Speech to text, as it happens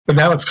but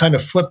now it's kind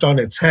of flipped on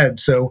its head.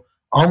 So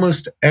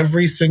almost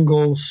every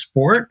single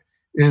sport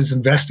is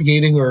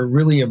investigating or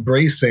really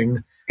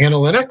embracing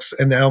analytics,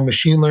 and now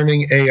machine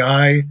learning,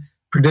 AI,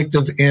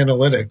 predictive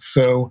analytics.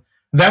 So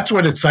that's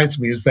what excites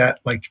me, is that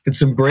like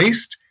it's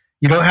embraced.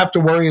 You don't have to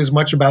worry as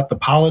much about the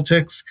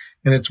politics,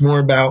 and it's more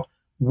about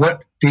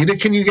what data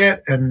can you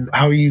get and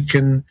how you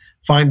can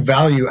find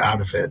value out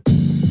of it.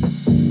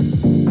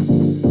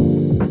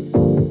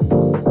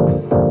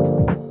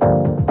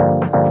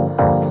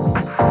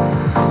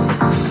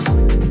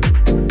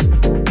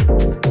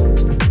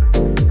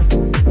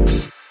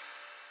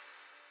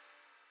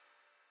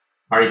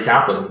 Ari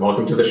Kaplan,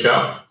 welcome to the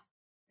show.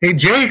 Hey,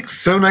 Jake,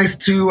 so nice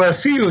to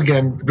see you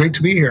again. Great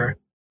to be here.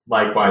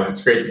 Likewise,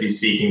 it's great to be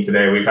speaking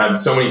today. We've had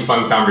so many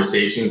fun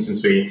conversations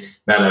since we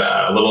met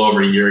a little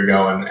over a year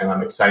ago, and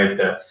I'm excited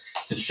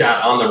to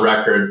chat on the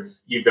record.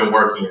 You've been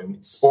working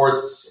in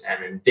sports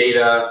and in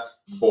data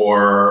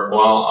for,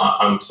 well,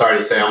 I'm sorry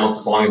to say,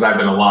 almost as long as I've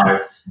been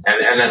alive.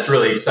 And that's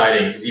really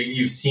exciting because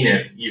you've seen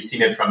it. You've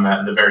seen it from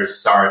the very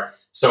start.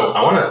 So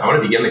I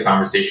want to begin the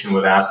conversation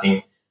with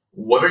asking,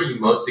 what are you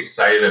most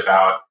excited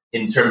about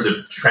in terms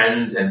of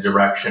trends and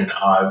direction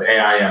of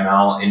AI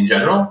ML in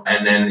general,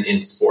 and then in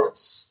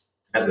sports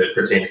as it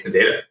pertains to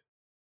data?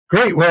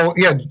 Great. Well,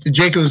 yeah,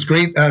 Jake, it was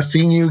great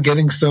seeing you,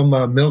 getting some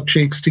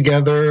milkshakes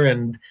together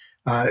and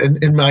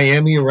in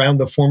Miami around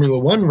the Formula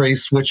One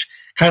race, which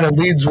kind of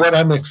leads what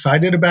I'm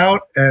excited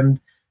about. And,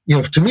 you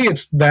know, to me,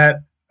 it's that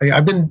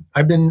I've been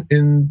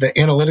in the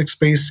analytics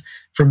space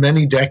for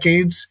many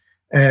decades.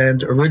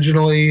 And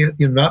originally,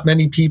 you know, not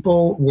many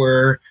people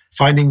were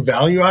finding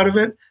value out of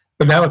it,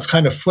 but now it's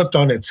kind of flipped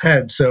on its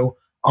head. So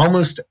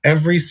almost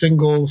every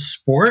single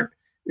sport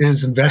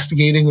is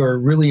investigating or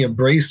really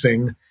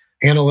embracing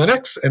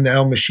analytics, and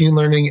now machine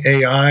learning,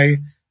 AI,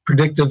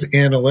 predictive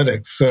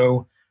analytics.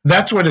 So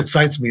that's what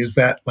excites me, is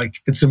that like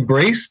it's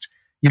embraced.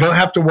 You don't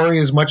have to worry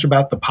as much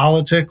about the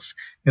politics,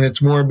 and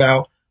it's more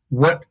about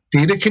what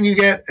data can you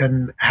get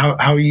and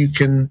how you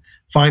can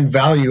find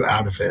value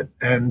out of it.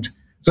 And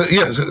so,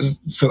 yeah,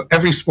 so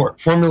every sport,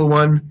 Formula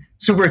One,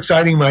 super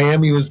exciting.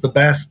 Miami was the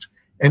best.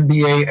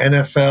 NBA,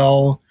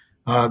 NFL,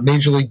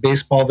 Major League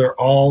Baseball, they're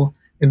all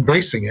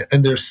embracing it.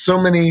 And there's so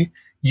many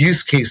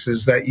use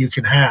cases that you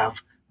can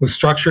have with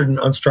structured and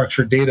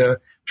unstructured data.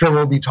 I'm sure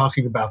we'll be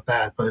talking about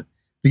that. But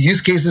the use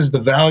cases, the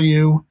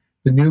value,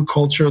 the new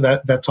culture,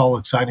 that's all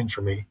exciting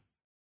for me.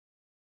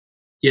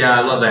 Yeah,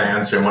 I love that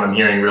answer. And what I'm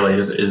hearing really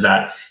is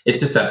that it's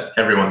just that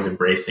everyone's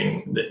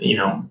embracing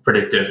the,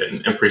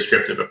 predictive and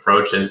prescriptive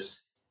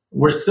approaches.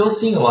 We're still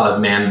seeing a lot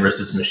of man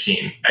versus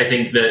machine. I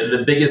think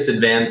the biggest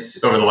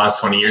advance over the last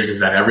 20 years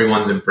is that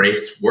everyone's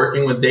embraced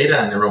working with data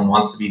and everyone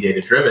wants to be data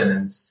driven.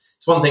 And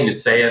it's one thing to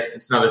say it.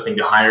 It's another thing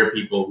to hire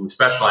people who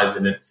specialize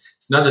in it.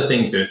 It's another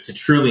thing to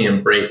truly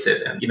embrace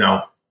it. And,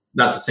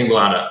 not to single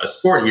out a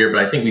sport here,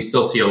 but I think we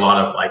still see a lot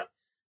of like,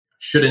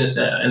 should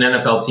an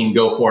NFL team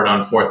go for it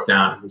on fourth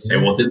down? We say,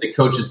 well, did the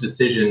coach's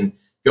decision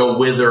go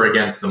with or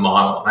against the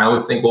model? And I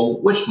always think, well,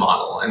 which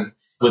model and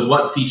with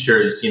what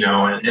features,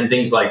 and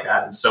things like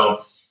that. And so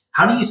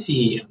how do you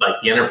see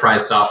like the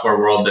enterprise software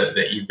world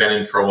that you've been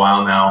in for a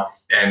while now,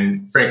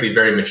 and frankly,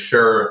 very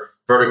mature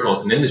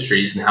verticals and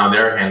industries, and how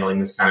they're handling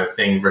this kind of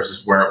thing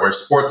versus where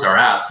sports are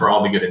at for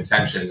all the good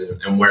intentions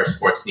and where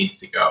sports needs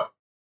to go?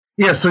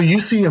 Yeah, so you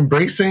see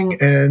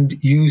embracing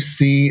and you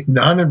see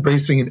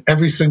non-embracing in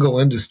every single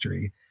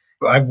industry.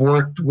 I've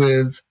worked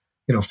with,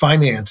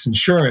 finance,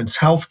 insurance,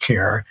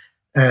 healthcare,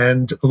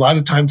 and a lot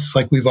of times it's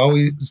like we've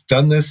always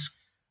done this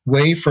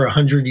way for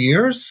 100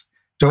 years,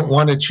 don't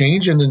want to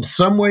change. And in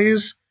some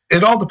ways,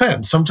 it all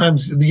depends.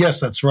 Sometimes, yes,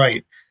 that's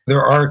right.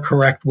 There are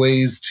correct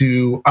ways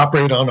to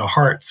operate on a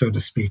heart, so to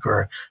speak,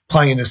 or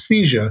apply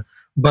anesthesia.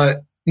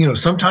 But,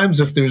 sometimes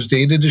if there's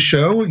data to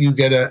show, you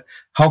get a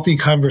healthy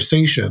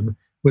conversation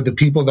with the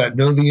people that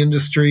know the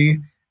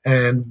industry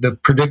and the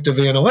predictive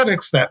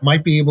analytics that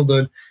might be able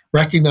to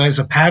recognize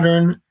a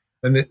pattern.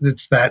 And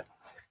it's that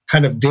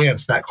kind of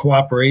dance, that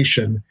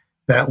cooperation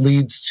that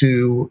leads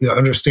to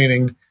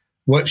understanding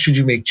what should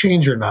you make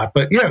change or not.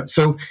 But yeah,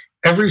 so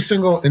every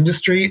single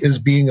industry is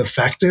being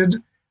affected.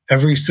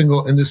 Every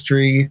single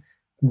industry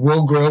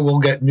will grow, will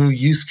get new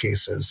use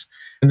cases.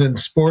 And in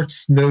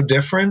sports, no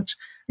different.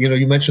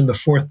 You mentioned the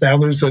fourth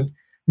down.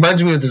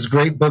 Reminds me of this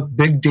great book,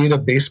 Big Data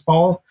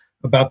Baseball,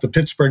 about the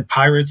Pittsburgh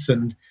Pirates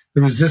and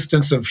the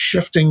resistance of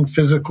shifting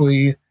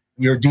physically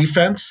your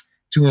defense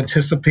to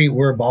anticipate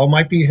where a ball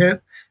might be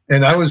hit.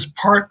 And I was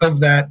part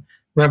of that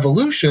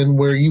revolution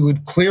where you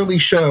would clearly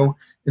show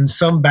in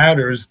some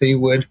batters they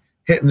would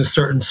hit in a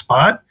certain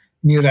spot,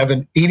 and you'd have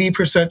an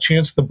 80%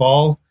 chance the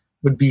ball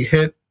would be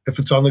hit if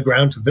it's on the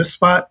ground to this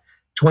spot,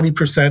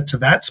 20% to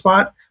that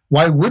spot.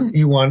 Why wouldn't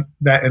you want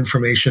that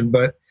information?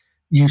 But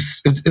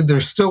there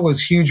still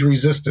was huge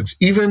resistance.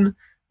 Even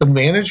the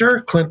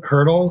manager, Clint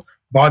Hurdle,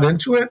 bought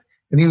into it,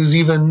 and he was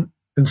even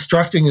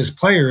instructing his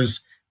players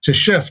to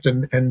shift,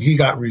 and he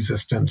got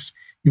resistance,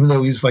 even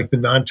though he's like the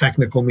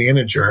non-technical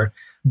manager.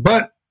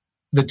 But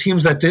the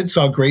teams that did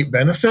saw great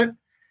benefit.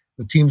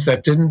 The teams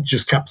that didn't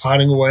just kept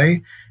plodding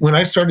away. When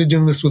I started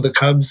doing this with the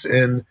Cubs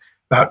in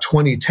about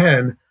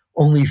 2010,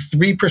 only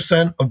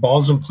 3% of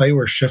balls in play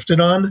were shifted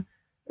on.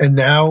 And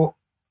now,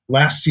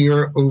 last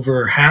year,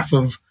 over half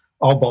of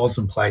all balls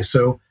in play.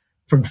 So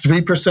from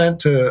 3%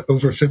 to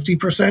over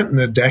 50% in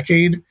a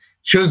decade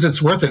shows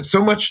it's worth it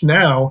so much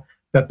now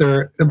that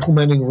they're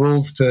implementing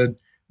rules to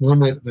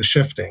limit the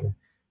shifting.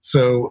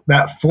 So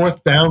that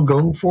fourth down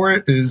going for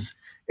it is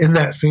in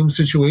that same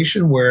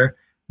situation where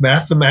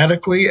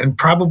mathematically and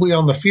probably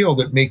on the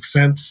field, it makes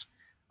sense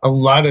a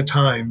lot of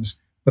times,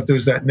 but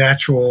there's that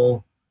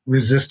natural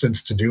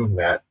resistance to doing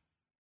that.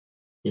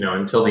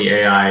 Until the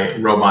AI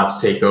robots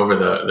take over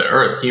the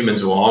earth,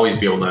 humans will always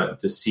be able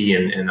to see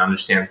and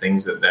understand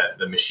things that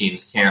the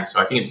machines can't. So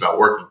I think it's about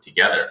working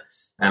together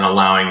and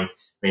allowing,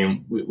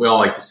 we all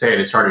like to say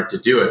it's harder to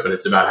do it, but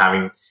it's about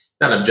having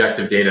that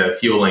objective data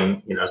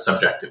fueling,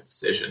 subjective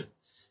decision.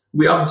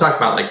 We often talk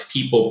about like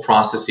people,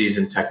 processes,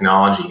 and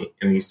technology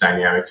in these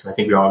dynamics. And I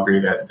think we all agree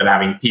that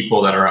having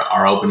people that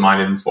are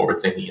open-minded and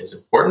forward-thinking is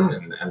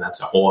important, and that's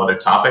a whole other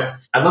topic.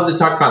 I'd love to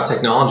talk about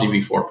technology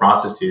before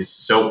processes.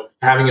 So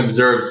having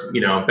observed,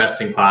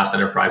 best-in-class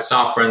enterprise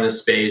software in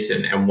this space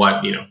and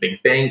what,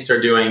 big banks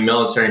are doing,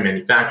 military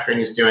manufacturing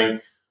is doing,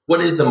 what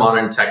is the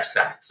modern tech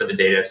stack for the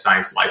data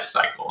science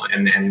lifecycle?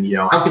 And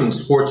how can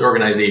sports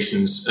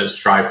organizations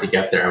strive to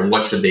get there, and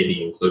what should they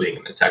be including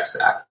in the tech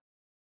stack?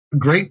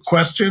 Great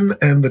question.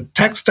 And the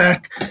tech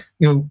stack,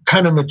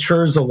 kind of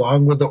matures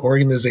along with the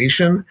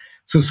organization.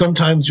 So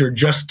sometimes you're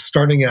just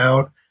starting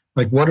out,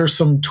 like what are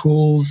some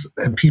tools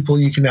and people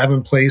you can have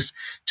in place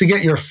to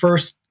get your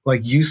first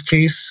like use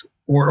case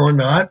or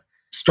not,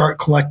 start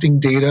collecting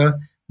data.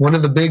 One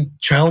of the big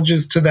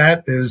challenges to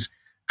that is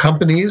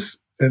companies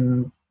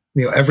and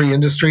every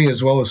industry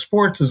as well as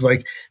sports is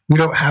like, we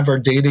don't have our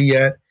data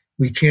yet.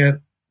 We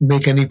can't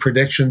make any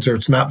predictions or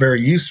it's not very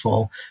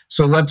useful.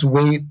 So let's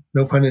wait,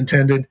 no pun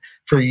intended,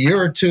 for a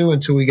year or two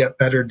until we get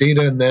better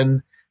data and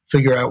then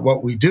figure out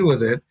what we do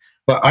with it.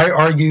 But I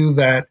argue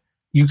that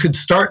you could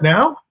start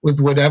now with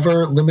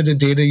whatever limited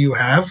data you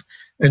have.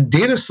 And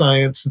data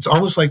science, it's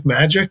almost like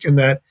magic in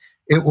that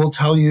it will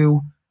tell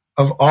you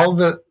of all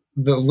the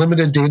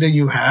limited data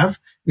you have,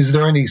 is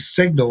there any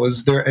signal?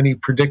 Is there any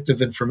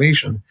predictive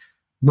information?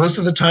 Most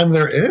of the time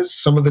there is,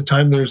 some of the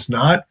time there's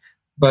not.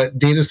 But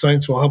data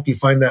science will help you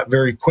find that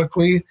very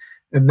quickly.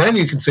 And then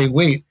you can say,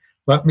 wait,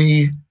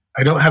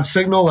 I don't have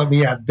signal. Let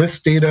me add this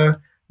data.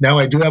 Now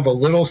I do have a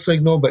little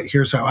signal, but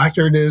here's how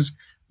accurate it is.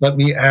 Let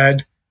me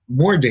add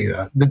more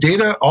data. The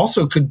data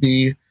also could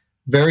be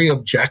very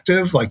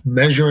objective, like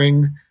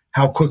measuring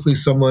how quickly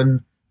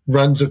someone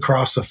runs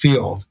across a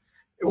field.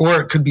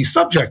 Or it could be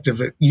subjective.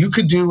 You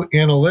could do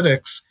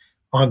analytics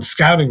on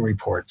scouting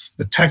reports,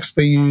 the text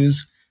they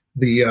use,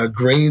 the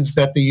grades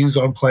that they use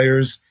on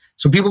players.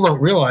 So people don't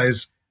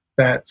realize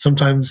that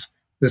sometimes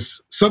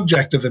this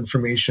subjective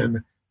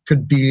information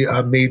could be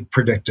made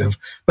predictive.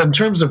 But in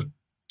terms of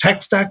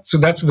tech stack, so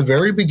that's the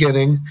very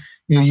beginning.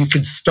 You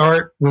could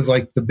start with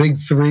like the big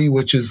three,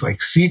 which is like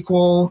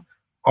SQL,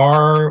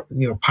 R,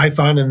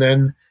 Python, and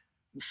then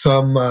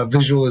some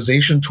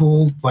visualization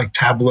tool like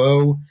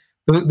Tableau.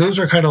 Those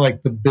are kind of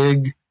like the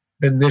big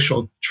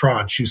initial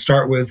tranche. You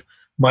start with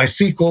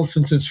MySQL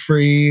since it's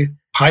free,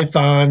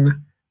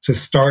 Python to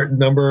start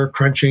number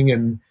crunching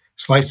and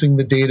slicing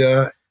the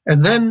data.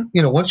 And then,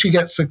 once you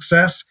get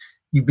success,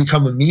 you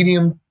become a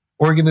medium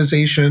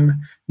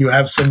organization. You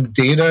have some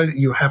data.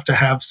 You have to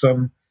have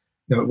some,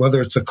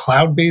 whether it's a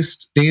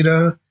cloud-based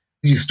data,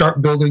 you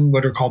start building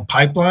what are called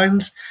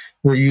pipelines,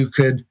 where you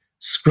could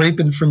scrape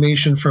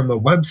information from a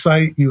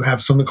website. You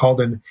have something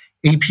called an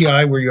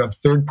API where you have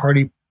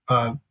third-party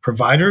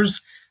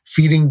providers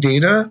feeding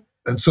data.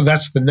 And so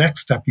that's the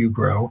next step you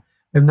grow.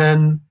 And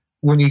then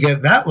when you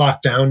get that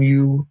locked down,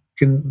 you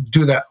can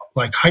do that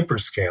like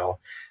hyperscale.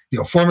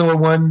 Formula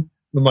One,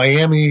 the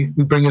Miami,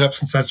 we bring it up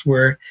since that's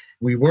where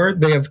we were.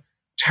 They have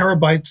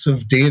terabytes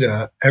of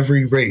data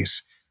every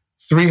race,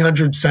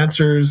 300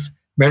 sensors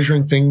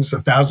measuring things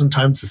 1,000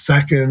 times a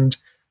second.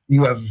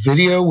 You have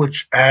video,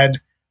 which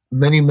add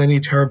many, many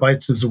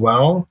terabytes as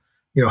well.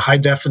 High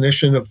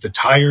definition of the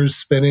tires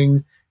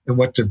spinning and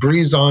what debris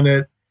is on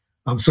it.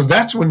 So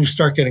that's when you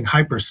start getting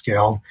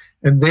hyperscale.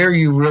 And there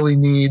you really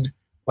need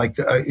like,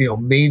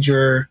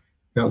 major,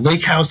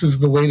 lakehouse is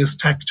the latest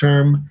tech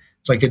term.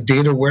 It's like a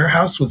data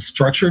warehouse with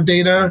structured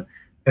data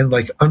and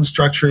like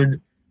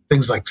unstructured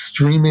things like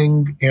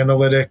streaming,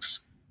 analytics,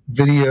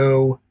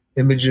 video,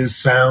 images,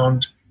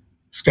 sound,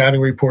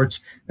 scouting reports.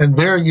 And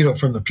there,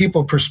 from the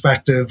people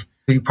perspective,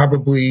 you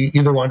probably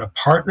either want a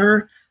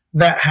partner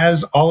that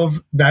has all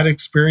of that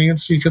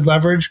experience you could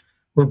leverage,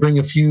 or bring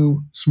a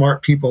few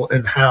smart people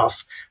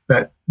in-house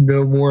that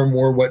know more and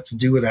more what to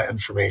do with that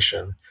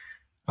information.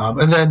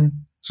 And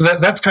then, so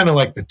that's kind of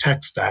like the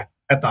tech stack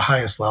at the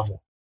highest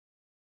level.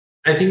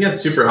 I think that's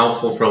super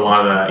helpful for a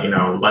lot of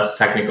the, less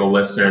technical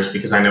listeners,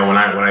 because I know when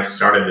I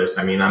started this,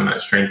 I'm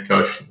a strength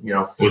coach,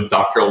 with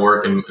doctoral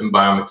work in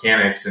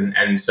biomechanics.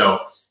 And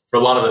so for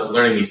a lot of us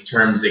learning these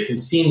terms, it can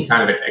seem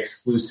kind of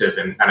exclusive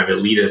and kind of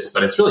elitist,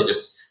 but it's really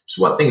just Just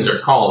what things are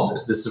called.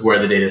 This is where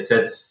the data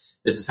sits.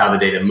 This is how the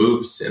data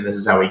moves, and this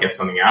is how we get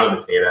something out of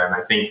the data. And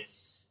I think,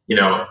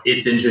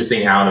 it's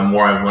interesting how the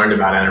more I've learned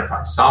about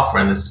enterprise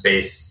software in this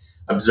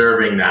space,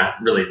 observing that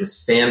really the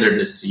standard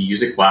is to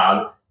use a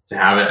cloud, to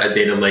have a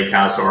data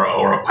lakehouse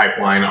or a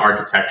pipeline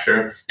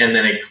architecture, and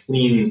then a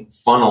clean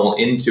funnel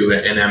into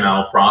an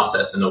ML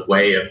process in a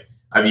way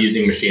of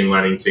using machine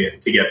learning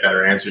to get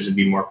better answers and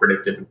be more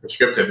predictive and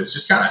prescriptive. It's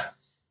just kind of,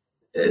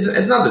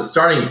 it's not the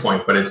starting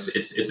point, but it's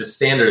a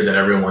standard that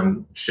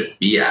everyone should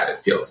be at, it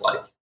feels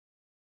like.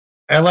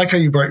 I like how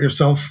you brought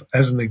yourself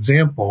as an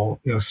example,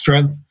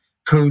 strength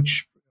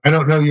coach. I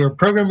don't know your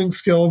programming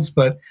skills,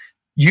 but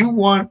you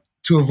want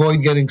to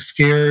avoid getting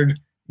scared.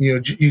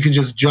 You can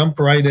just jump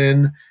right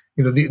in.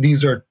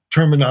 These are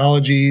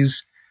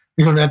terminologies.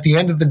 And at the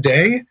end of the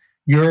day,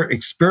 your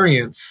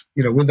experience,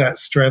 with that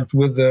strength,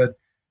 with the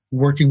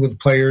working with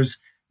players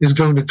is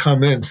going to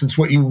come in. Since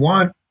what you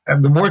want,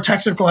 and the more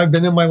technical I've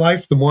been in my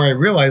life, the more I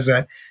realize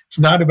that it's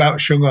not about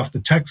showing off the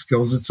tech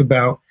skills. It's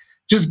about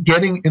just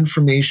getting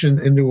information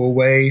into a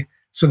way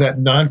so that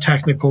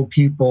non-technical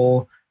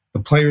people, the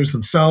players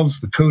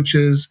themselves, the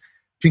coaches,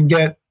 can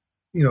get,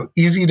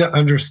 easy to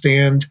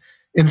understand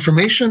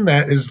information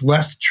that is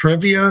less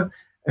trivia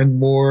and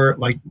more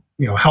like,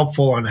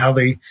 helpful on how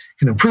they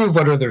can improve,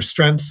 what are their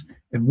strengths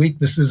and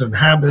weaknesses and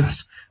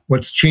habits,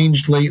 what's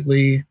changed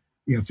lately,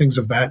 things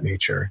of that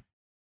nature.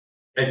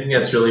 I think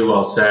that's really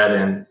well said.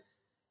 And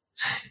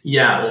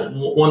yeah,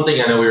 one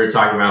thing I know we were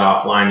talking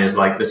about offline is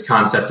like this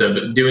concept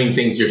of doing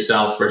things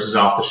yourself versus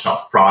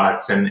off-the-shelf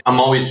products. And I'm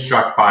always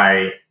struck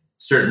by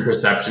certain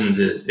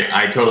perceptions. Is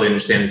I totally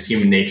understand it's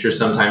human nature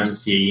sometimes to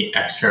see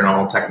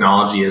external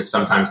technology as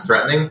sometimes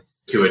threatening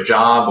to a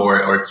job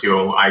or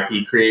to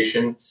IP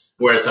creation,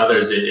 whereas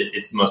others,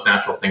 it's the most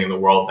natural thing in the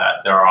world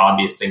that there are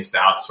obvious things to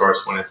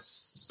outsource when it's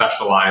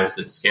specialized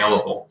and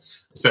scalable,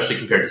 especially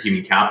compared to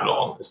human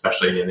capital,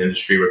 especially in an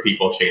industry where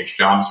people change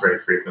jobs very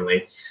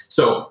frequently.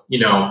 So,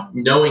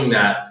 knowing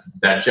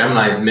that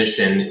Gemini's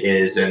mission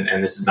is,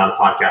 and this is not a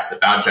podcast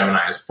about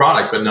Gemini as a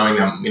product, but knowing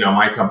that,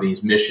 my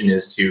company's mission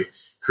is to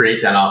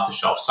create that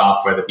off-the-shelf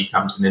software that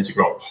becomes an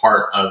integral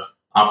part of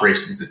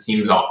operations that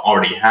teams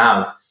already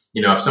have.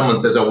 If someone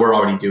says, oh, we're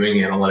already doing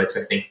analytics,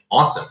 I think,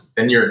 awesome,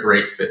 then you're a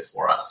great fit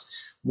for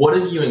us. What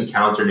have you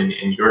encountered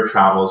in your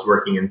travels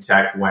working in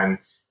tech when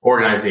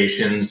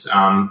organizations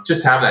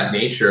just have that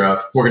nature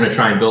of, we're going to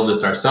try and build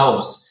this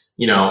ourselves,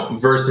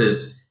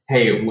 versus,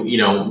 hey, we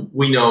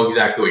know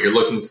exactly what you're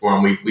looking for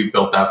and we've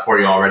built that for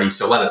you already.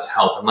 So let us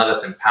help and let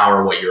us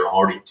empower what you're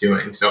already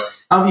doing. So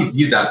how have you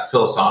viewed that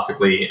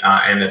philosophically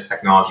and as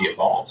technology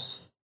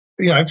evolves?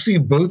 Yeah, I've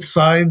seen both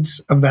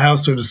sides of the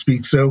house, so to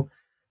speak. So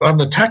on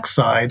the tech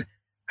side,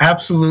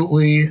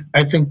 absolutely,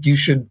 I think you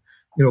should,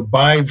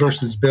 buy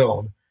versus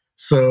build.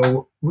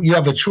 So you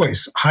have a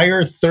choice.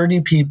 Hire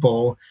 30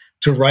 people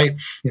to write,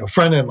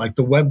 front end, like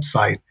the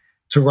website,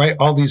 to write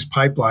all these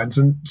pipelines.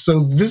 And so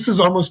this is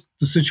almost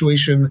the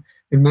situation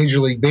in Major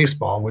League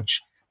Baseball,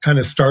 which kind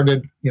of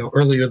started,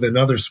 earlier than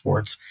other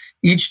sports.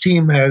 Each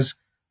team has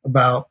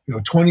about,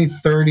 20,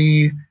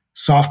 30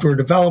 software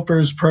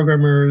developers,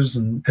 programmers,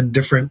 and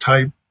different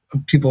type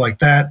of people like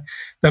that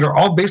are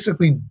all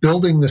basically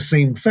building the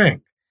same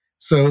thing.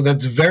 So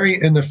that's very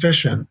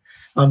inefficient.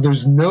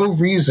 There's no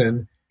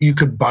reason you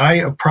could buy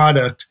a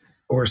product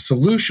or a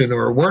solution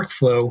or a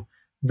workflow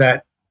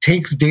that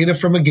takes data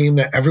from a game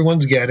that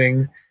everyone's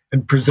getting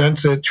and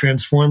presents it,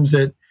 transforms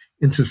it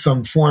into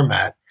some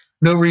format.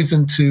 No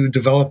reason to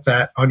develop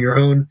that on your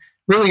own,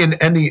 really in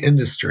any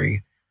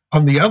industry.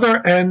 On the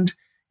other end,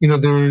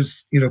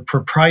 there's,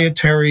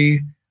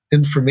 proprietary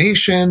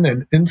information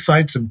and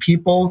insights and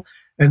people.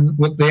 And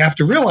what they have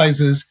to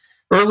realize is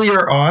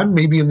earlier on,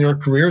 maybe in their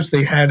careers,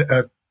 they had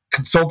a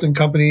consulting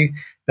company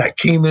that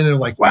came in and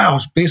like, wow,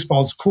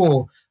 baseball's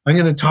cool. I'm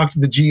going to talk to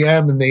the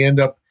GM, and they end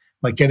up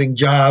like getting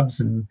jobs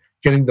and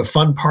getting the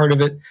fun part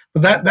of it.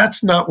 But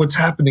that's not what's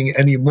happening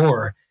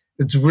anymore.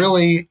 It's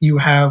really, you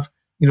have,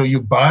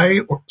 you buy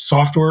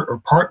software or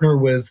partner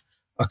with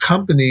a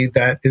company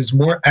that is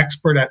more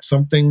expert at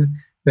something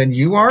than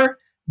you are,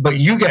 but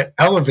you get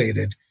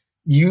elevated.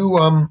 You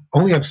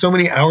only have so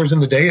many hours in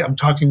the day. I'm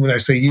talking when I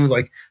say you,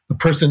 like the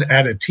person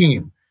at a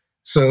team.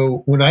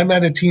 So when I'm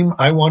at a team,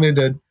 I wanted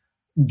to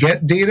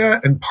get data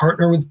and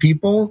partner with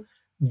people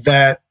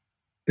that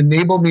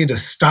enable me to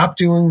stop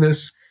doing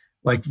this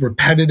like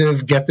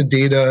repetitive, get the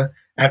data.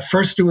 At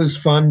first it was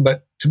fun,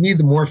 but to me,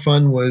 the more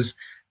fun was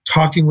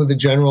talking with the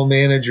general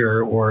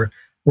manager or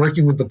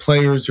working with the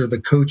players or the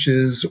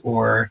coaches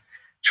or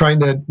trying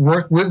to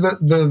work with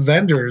the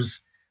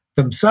vendors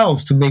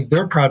themselves to make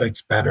their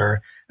products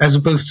better, as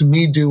opposed to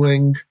me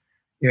doing,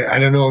 I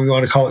don't know if you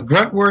want to call it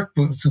grunt work,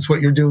 since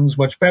what you're doing is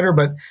much better,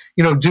 but,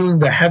 doing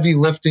the heavy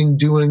lifting,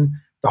 doing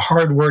the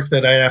hard work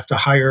that I'd have to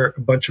hire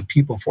a bunch of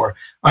people for.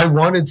 I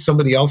wanted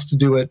somebody else to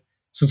do it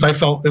since I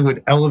felt it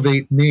would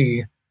elevate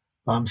me.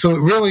 So it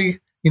really,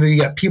 you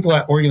got people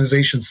at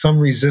organizations, some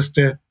resist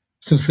it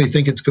since they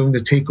think it's going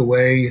to take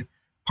away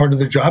part of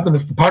their job. And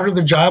if the part of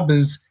their job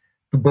is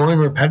the boring,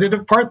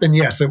 repetitive part, then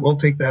yes, it will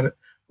take that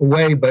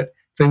away. But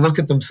they look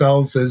at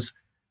themselves as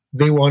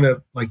they want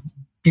to like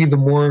be the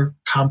more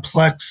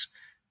complex,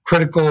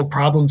 critical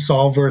problem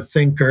solver,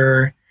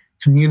 thinker,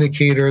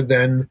 communicator,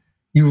 then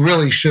you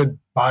really should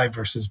buy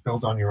versus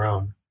build on your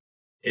own.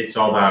 It's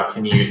all about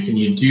can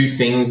you do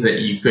things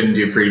that you couldn't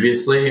do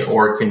previously,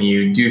 or can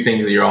you do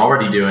things that you're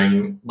already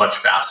doing much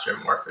faster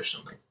and more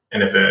efficiently?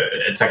 And if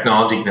a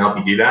technology can help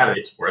you do that,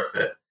 it's worth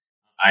it.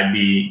 I'd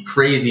be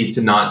crazy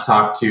to not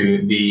talk to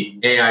the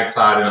AI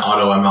cloud and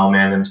auto ML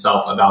man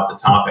himself about the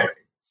topic.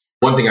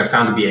 One thing I've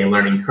found to be a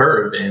learning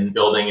curve in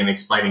building and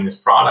explaining this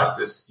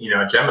product is,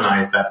 at Gemini,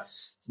 is that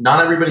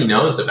not everybody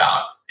knows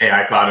about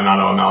AI cloud and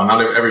auto ML.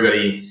 Not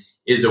everybody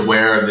is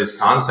aware of this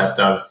concept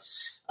of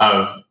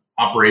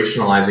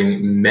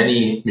operationalizing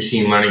many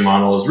machine learning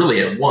models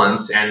really at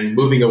once and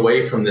moving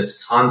away from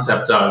this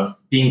concept of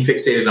being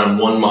fixated on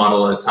one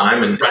model at a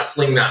time and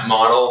wrestling that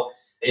model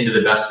into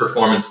the best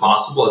performance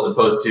possible, as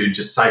opposed to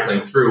just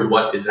cycling through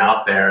what is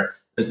out there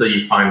until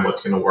you find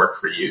what's going to work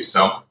for you.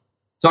 So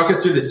talk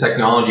us through this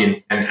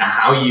technology and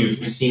how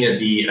you've seen it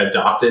be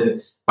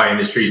adopted by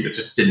industries that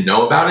just didn't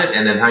know about it,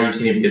 and then how you've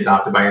seen it be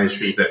adopted by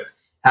industries that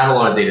had a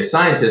lot of data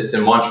scientists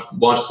and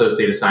watch those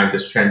data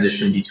scientists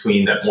transition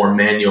between that more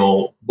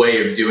manual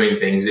way of doing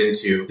things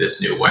into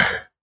this new way.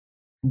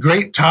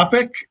 Great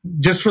topic.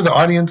 Just for the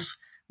audience,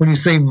 when you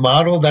say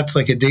model, that's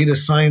like a data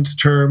science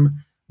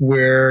term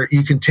where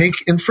you can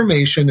take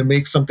information and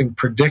make something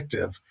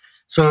predictive.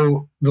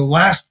 So the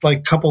last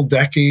couple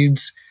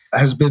decades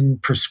has been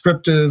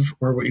prescriptive,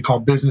 or what you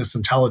call business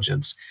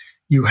intelligence.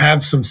 You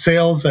have some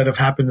sales that have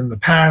happened in the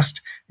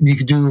past, and you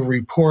can do a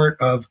report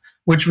of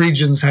which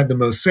regions had the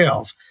most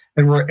sales.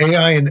 And where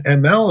AI and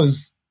ML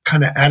is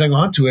kind of adding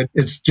on to it,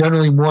 it's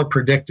generally more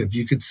predictive.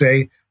 You could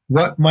say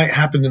what might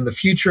happen in the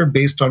future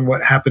based on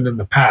what happened in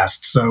the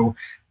past. So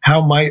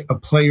how might a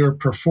player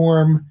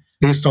perform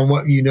based on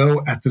what you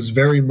know at this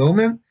very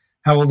moment?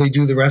 How will they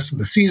do the rest of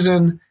the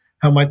season?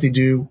 How might they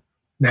do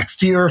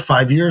next year,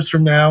 5 years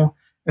from now?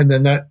 And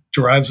then that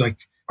derives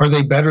are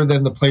they better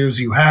than the players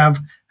you have?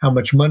 How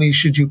much money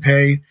should you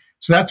pay?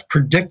 So that's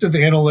predictive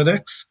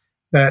analytics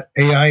that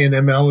AI and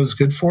ML is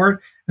good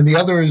for. And the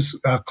other is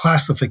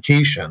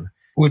classification,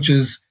 which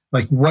is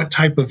what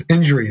type of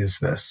injury is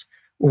this?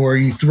 Or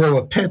you throw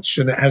a pitch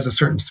and it has a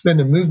certain spin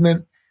and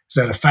movement. Is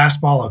that a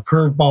fastball, a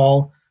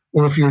curveball?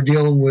 Or if you're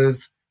dealing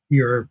with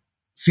your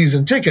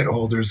season ticket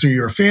holders or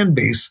your fan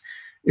base,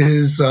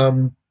 is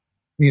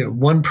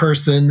one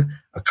person,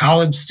 a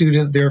college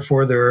student,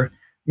 therefore they're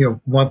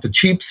want the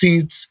cheap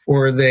seats,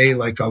 or are they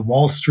like a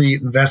Wall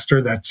Street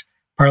investor that's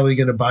probably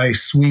going to buy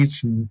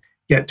suites and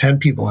get 10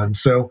 people in?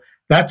 So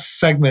that's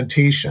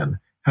segmentation.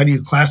 How do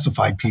you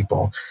classify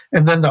people?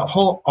 And then the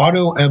whole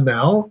auto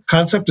ML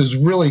concept is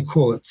really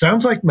cool. It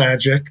sounds like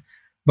magic,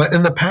 but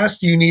in the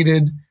past you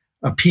needed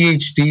a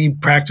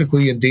PhD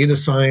practically in data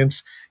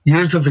science,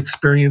 years of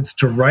experience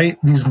to write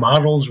these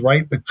models,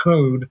 write the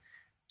code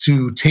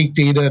to take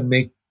data and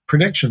make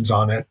predictions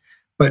on it.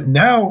 But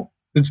now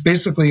it's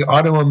basically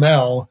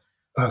AutoML,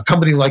 a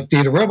company like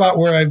DataRobot,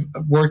 where I've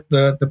worked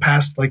the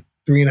past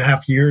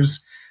 3.5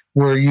 years,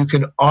 where you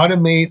can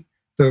automate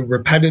the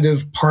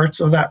repetitive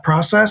parts of that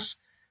process.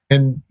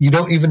 And you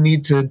don't even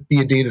need to be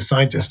a data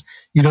scientist.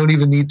 You don't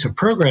even need to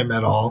program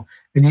at all.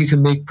 And you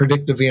can make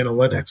predictive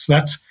analytics.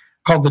 That's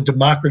called the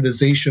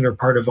democratization or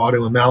part of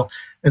AutoML.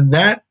 And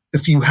that,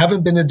 if you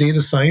haven't been a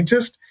data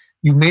scientist,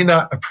 you may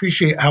not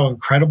appreciate how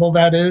incredible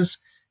that is.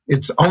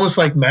 It's almost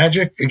like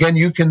magic. Again,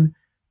 you can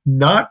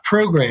not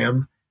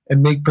program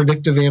and make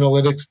predictive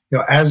analytics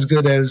as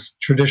good as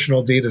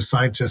traditional data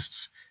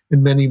scientists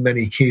in many,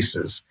 many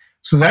cases.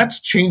 So that's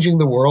changing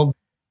the world.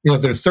 There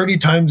are 30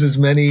 times as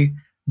many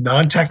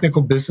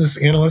non-technical business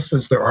analysts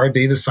as there are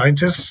data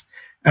scientists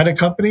at a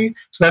company.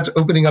 So that's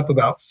opening up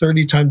about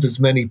 30 times as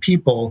many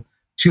people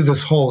to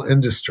this whole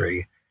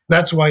industry.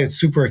 That's why it's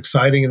super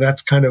exciting, and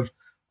that's kind of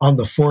on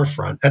the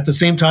forefront. At the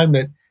same time,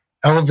 it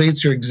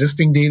elevates your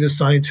existing data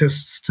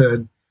scientists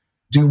to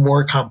do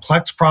more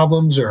complex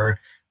problems or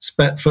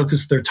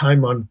focus their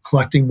time on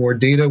collecting more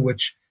data,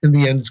 which in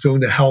the end is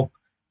going to help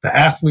the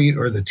athlete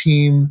or the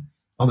team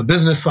on the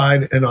business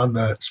side and on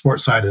the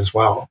sports side as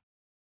well.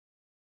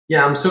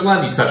 Yeah, I'm so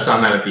glad you touched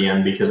on that at the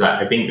end, because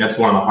I think that's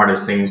one of the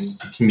hardest things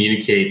to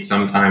communicate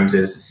sometimes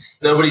is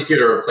nobody's here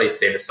to replace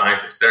data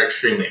scientists. They're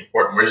extremely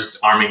important. We're just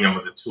arming them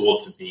with a tool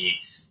to be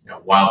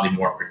wildly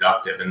more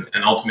productive.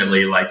 And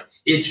ultimately,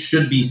 it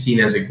should be seen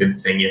as a good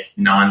thing if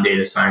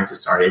non-data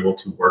scientists are able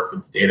to work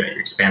with the data. You're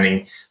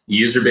expanding the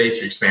user base,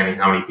 you're expanding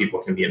how many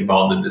people can be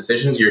involved in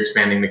decisions, you're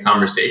expanding the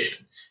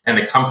conversation and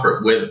the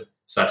comfort with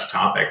such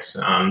topics.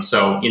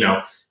 So,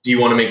 do you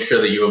want to make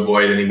sure that you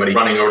avoid anybody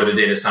running over to the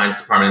data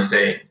science department and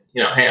say,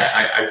 hey,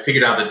 I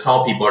figured out that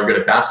tall people are good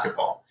at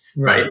basketball,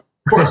 right? Of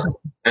course.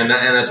 And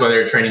that's why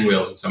there are training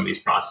wheels in some of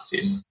these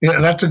processes. Yeah,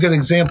 that's a good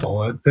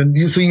example.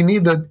 So you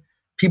need the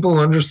people who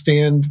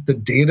understand the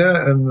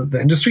data and the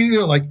industry.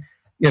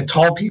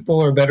 Tall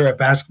people are better at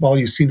basketball.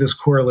 You see this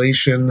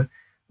correlation.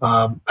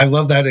 I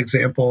love that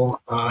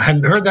example. I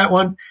hadn't heard that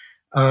one.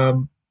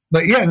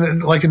 But yeah,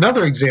 and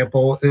another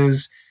example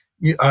is,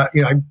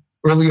 I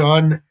early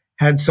on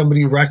had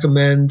somebody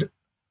recommend,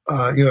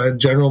 a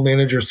general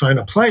manager sign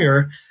a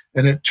player,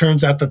 and it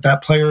turns out that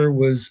that player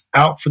was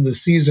out for the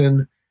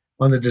season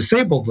on the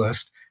disabled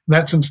list. And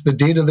that since the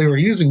data they were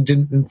using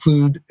didn't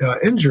include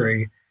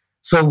injury.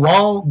 So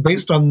while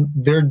based on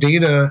their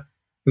data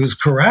it was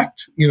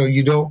correct,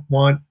 you don't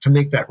want to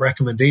make that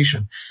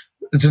recommendation.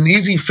 It's an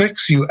easy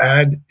fix. You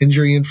add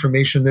injury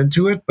information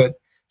into it, but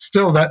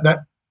still that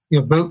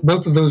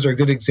both of those are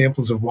good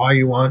examples of why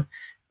you want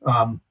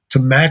to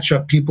match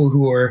up people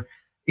who are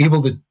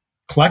able to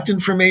collect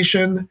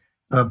information,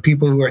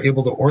 people who are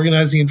able to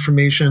organize the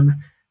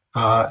information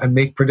and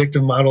make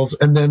predictive models,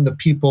 and then the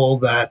people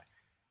that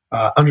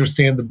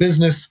understand the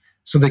business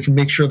so they can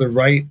make sure the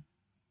right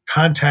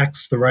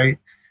context, the right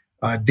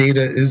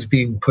data is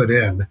being put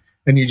in.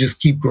 And you just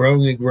keep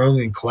growing and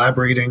growing and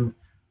collaborating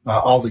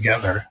all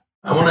together.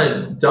 I want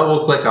to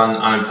double click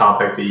on a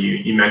topic that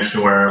you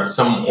mentioned where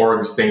some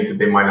orgs think that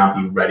they might not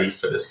be ready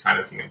for this kind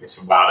of thing. And they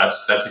say, wow,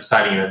 that's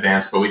exciting in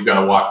advance, but we've got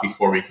to walk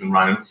before we can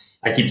run.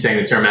 I keep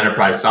saying the term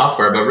enterprise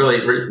software, but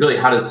really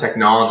how does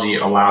technology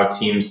allow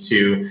teams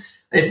to,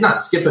 if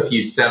not skip a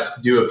few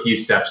steps, do a few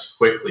steps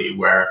quickly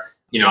where,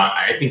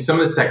 I think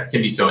some of this tech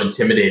can be so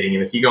intimidating.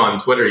 And if you go on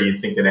Twitter, you'd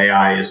think that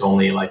AI is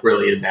only like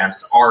really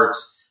advanced art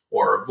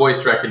or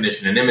voice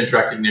recognition and image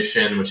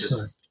recognition, which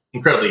is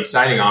incredibly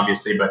exciting,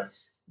 obviously, but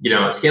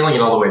scaling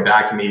it all the way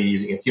back and maybe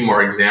using a few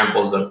more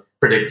examples of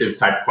predictive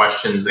type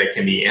questions that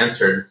can be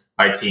answered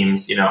by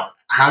teams,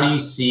 how do you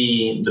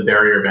see the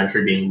barrier of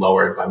entry being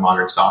lowered by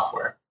modern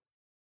software?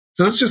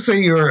 So let's just say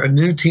you're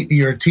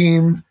you're a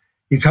team,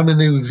 you come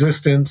into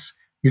existence,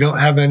 you don't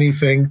have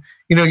anything,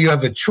 you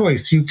have a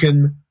choice. You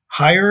can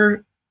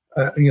hire,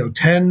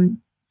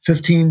 10,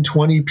 15,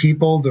 20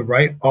 people to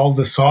write all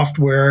the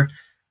software,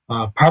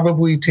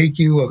 probably take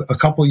you a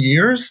couple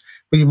years,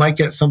 but you might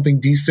get something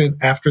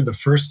decent after the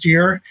first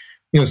year.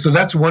 So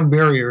that's one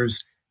barrier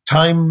is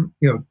time,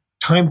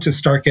 time to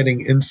start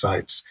getting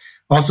insights.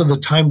 Also the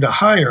time to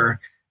hire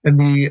and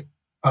the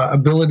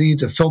ability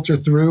to filter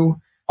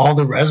through all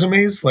the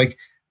resumes. Like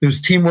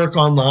there's Teamwork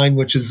Online,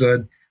 which is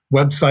a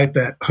website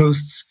that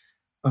hosts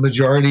a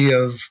majority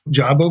of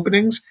job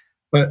openings.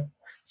 But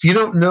if you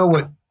don't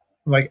know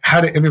how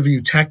to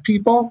interview tech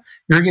people,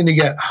 you're going to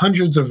get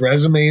hundreds of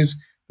resumes.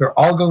 They're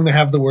all going to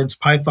have the words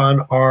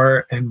Python,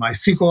 R, and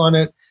MySQL on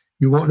it.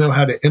 You won't know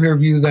how to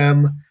interview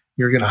them.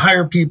 You're going to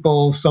hire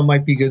people. Some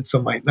might be good,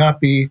 some might not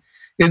be.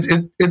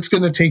 It's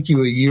going to take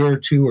you a year or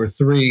two or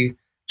three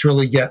to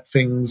really get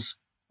things,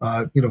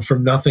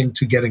 from nothing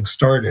to getting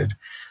started.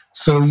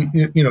 So,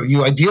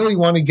 you ideally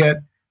want to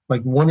get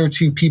like one or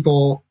two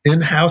people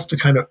in-house to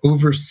kind of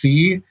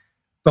oversee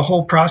the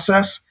whole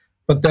process,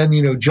 but then,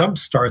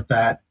 jumpstart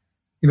that,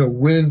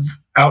 with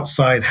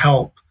outside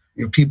help,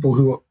 people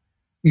who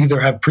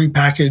either have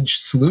prepackaged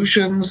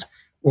solutions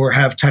or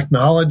have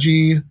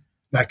technology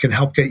that can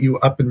help get you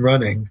up and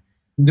running.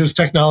 There's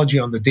technology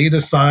on the data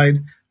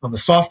side, on the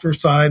software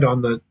side,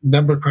 on the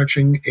number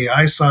crunching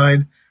AI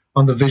side,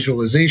 on the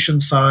visualization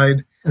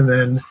side, and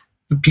then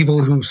the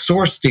people who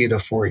source data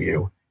for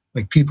you,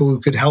 like people who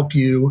could help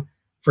you,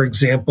 for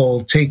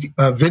example, take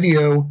a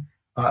video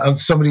of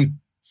somebody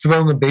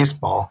throwing a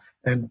baseball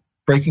and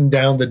breaking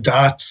down the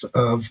dots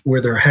of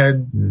where their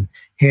head and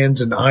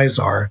hands and eyes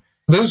are.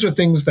 Those are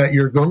things that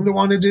you're going to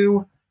want to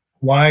do.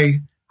 Why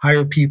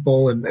hire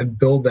people and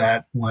build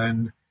that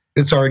when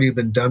it's already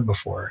been done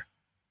before?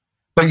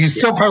 But you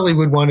still probably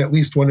would want at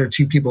least one or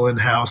two people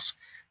in-house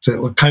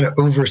to kind of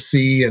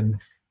oversee and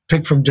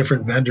pick from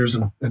different vendors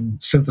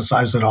and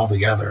synthesize it all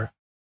together.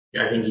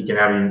 Yeah, I think you can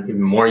have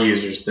even more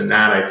users than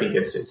that. I think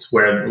it's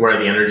where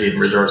the energy and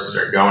resources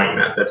are going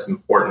that's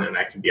important, and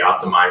that can be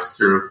optimized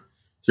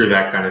through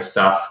that kind of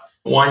stuff.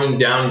 Winding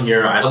down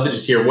here, I'd love to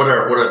just hear what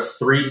are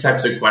three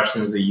types of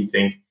questions that you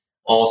think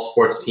all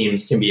sports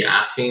teams can be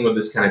asking with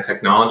this kind of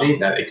technology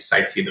that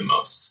excites you the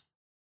most?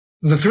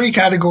 The three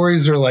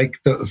categories are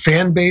like the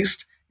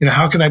fan-based,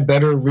 how can I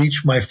better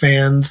reach my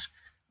fans?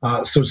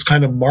 So it's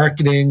kind of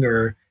marketing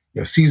or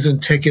season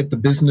ticket, the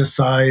business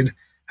side.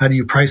 How do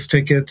you price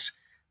tickets?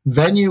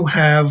 Then you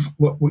have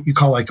what you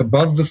call like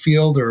above the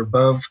field or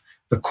above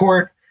the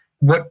court,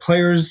 what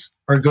players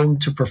are going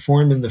to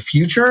perform in the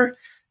future.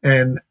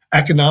 And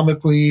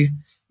economically,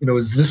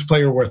 is this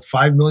player worth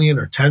 5 million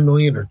or 10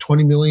 million or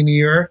 20 million a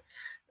year?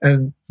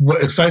 And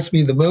what excites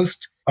me the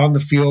most on the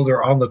field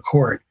or on the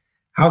court,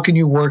 how can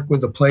you work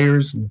with the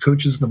players and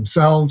coaches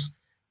themselves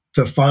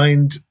to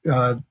find,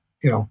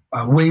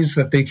 ways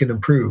that they can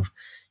improve?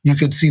 You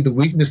could see the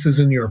weaknesses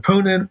in your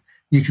opponent.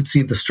 You could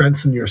see the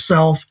strengths in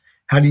yourself.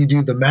 How do you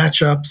do the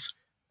matchups?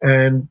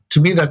 And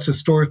to me, that's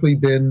historically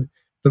been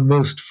the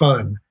most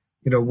fun,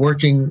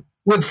 working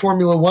with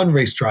Formula One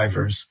race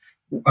drivers,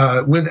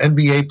 with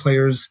NBA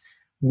players,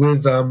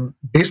 with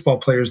baseball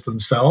players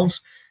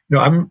themselves.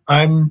 I'm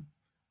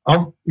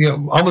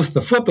almost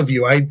the flip of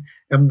you. I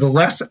am the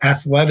less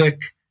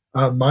athletic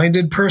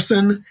minded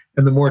person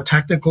and the more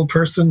technical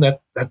person.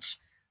 That's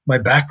my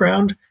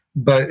background.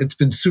 But it's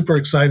been super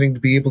exciting to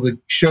be able to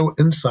show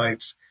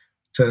insights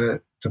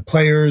to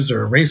players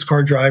or race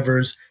car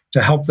drivers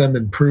to help them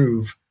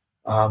improve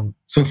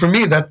So for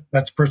me,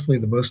 that's personally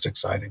the most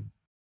exciting.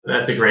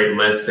 That's a great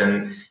list.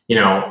 And,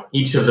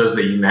 each of those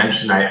that you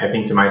mentioned, I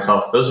think to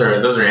myself, those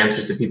are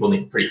answers that people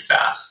need pretty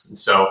fast. And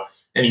so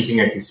anything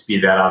that can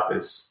speed that up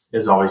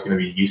is always going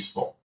to be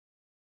useful.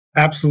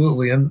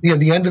 Absolutely. And at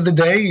the end of the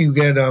day, you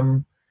get,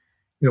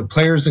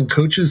 players and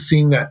coaches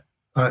seeing that,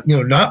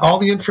 not all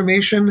the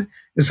information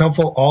is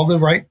helpful all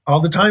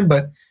the time,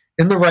 but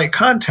in the right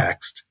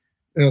context.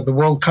 The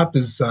World Cup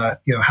is,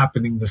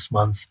 happening this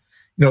month.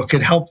 It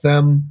could help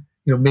them,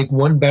 make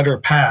one better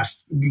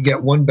pass,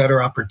 get one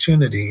better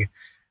opportunity.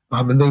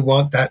 And they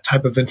want that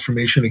type of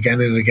information again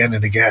and again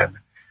and again.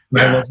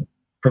 And I love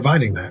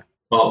providing that.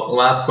 Well,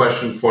 last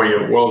question for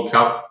you. World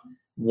Cup,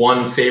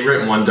 one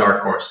favorite and one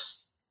dark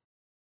horse.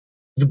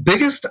 The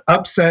biggest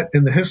upset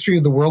in the history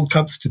of the World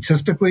Cup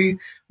statistically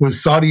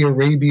was Saudi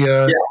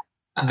Arabia. Yeah,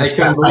 I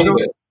can't believe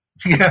it.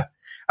 Yeah,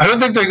 I don't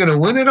think they're going to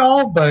win it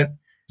all, but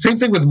same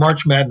thing with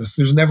March Madness.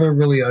 There's never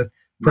really a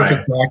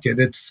perfect bracket.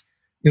 It's,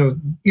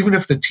 even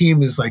if the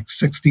team is like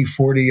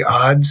 60-40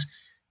 odds,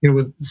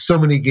 with so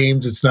many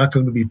games, it's not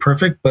going to be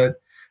perfect.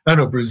 But I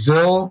don't know,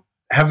 Brazil,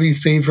 heavy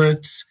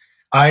favorites.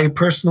 I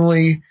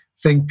personally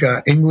think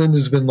England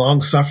has been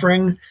long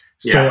suffering,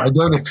 so I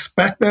don't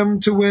expect them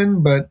to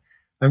win, but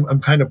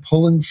I'm kind of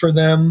pulling for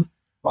them.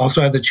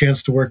 Also had the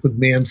chance to work with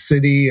Man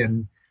City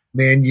and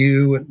Man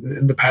U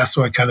in the past,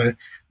 so I kind of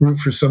root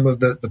for some of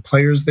the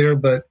players there.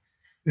 But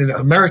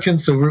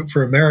Americans, so root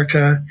for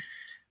America.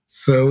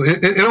 So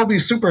it'll be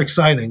super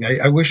exciting.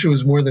 I wish it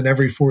was more than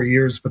every 4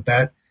 years, but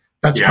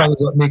that's probably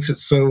what makes it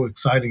so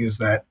exciting, is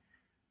that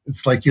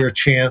it's like your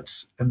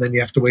chance, and then you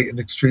have to wait an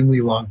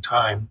extremely long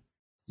time.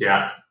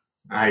 Yeah,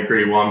 I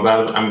agree. Well,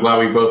 I'm glad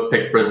we both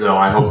picked Brazil.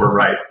 I hope we're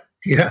right.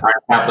 Yeah. Ari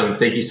Kaplan,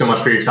 thank you so much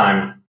for your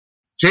time.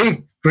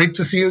 Jay, great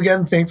to see you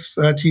again. Thanks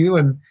to you,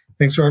 and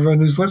thanks for everyone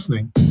who's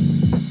listening.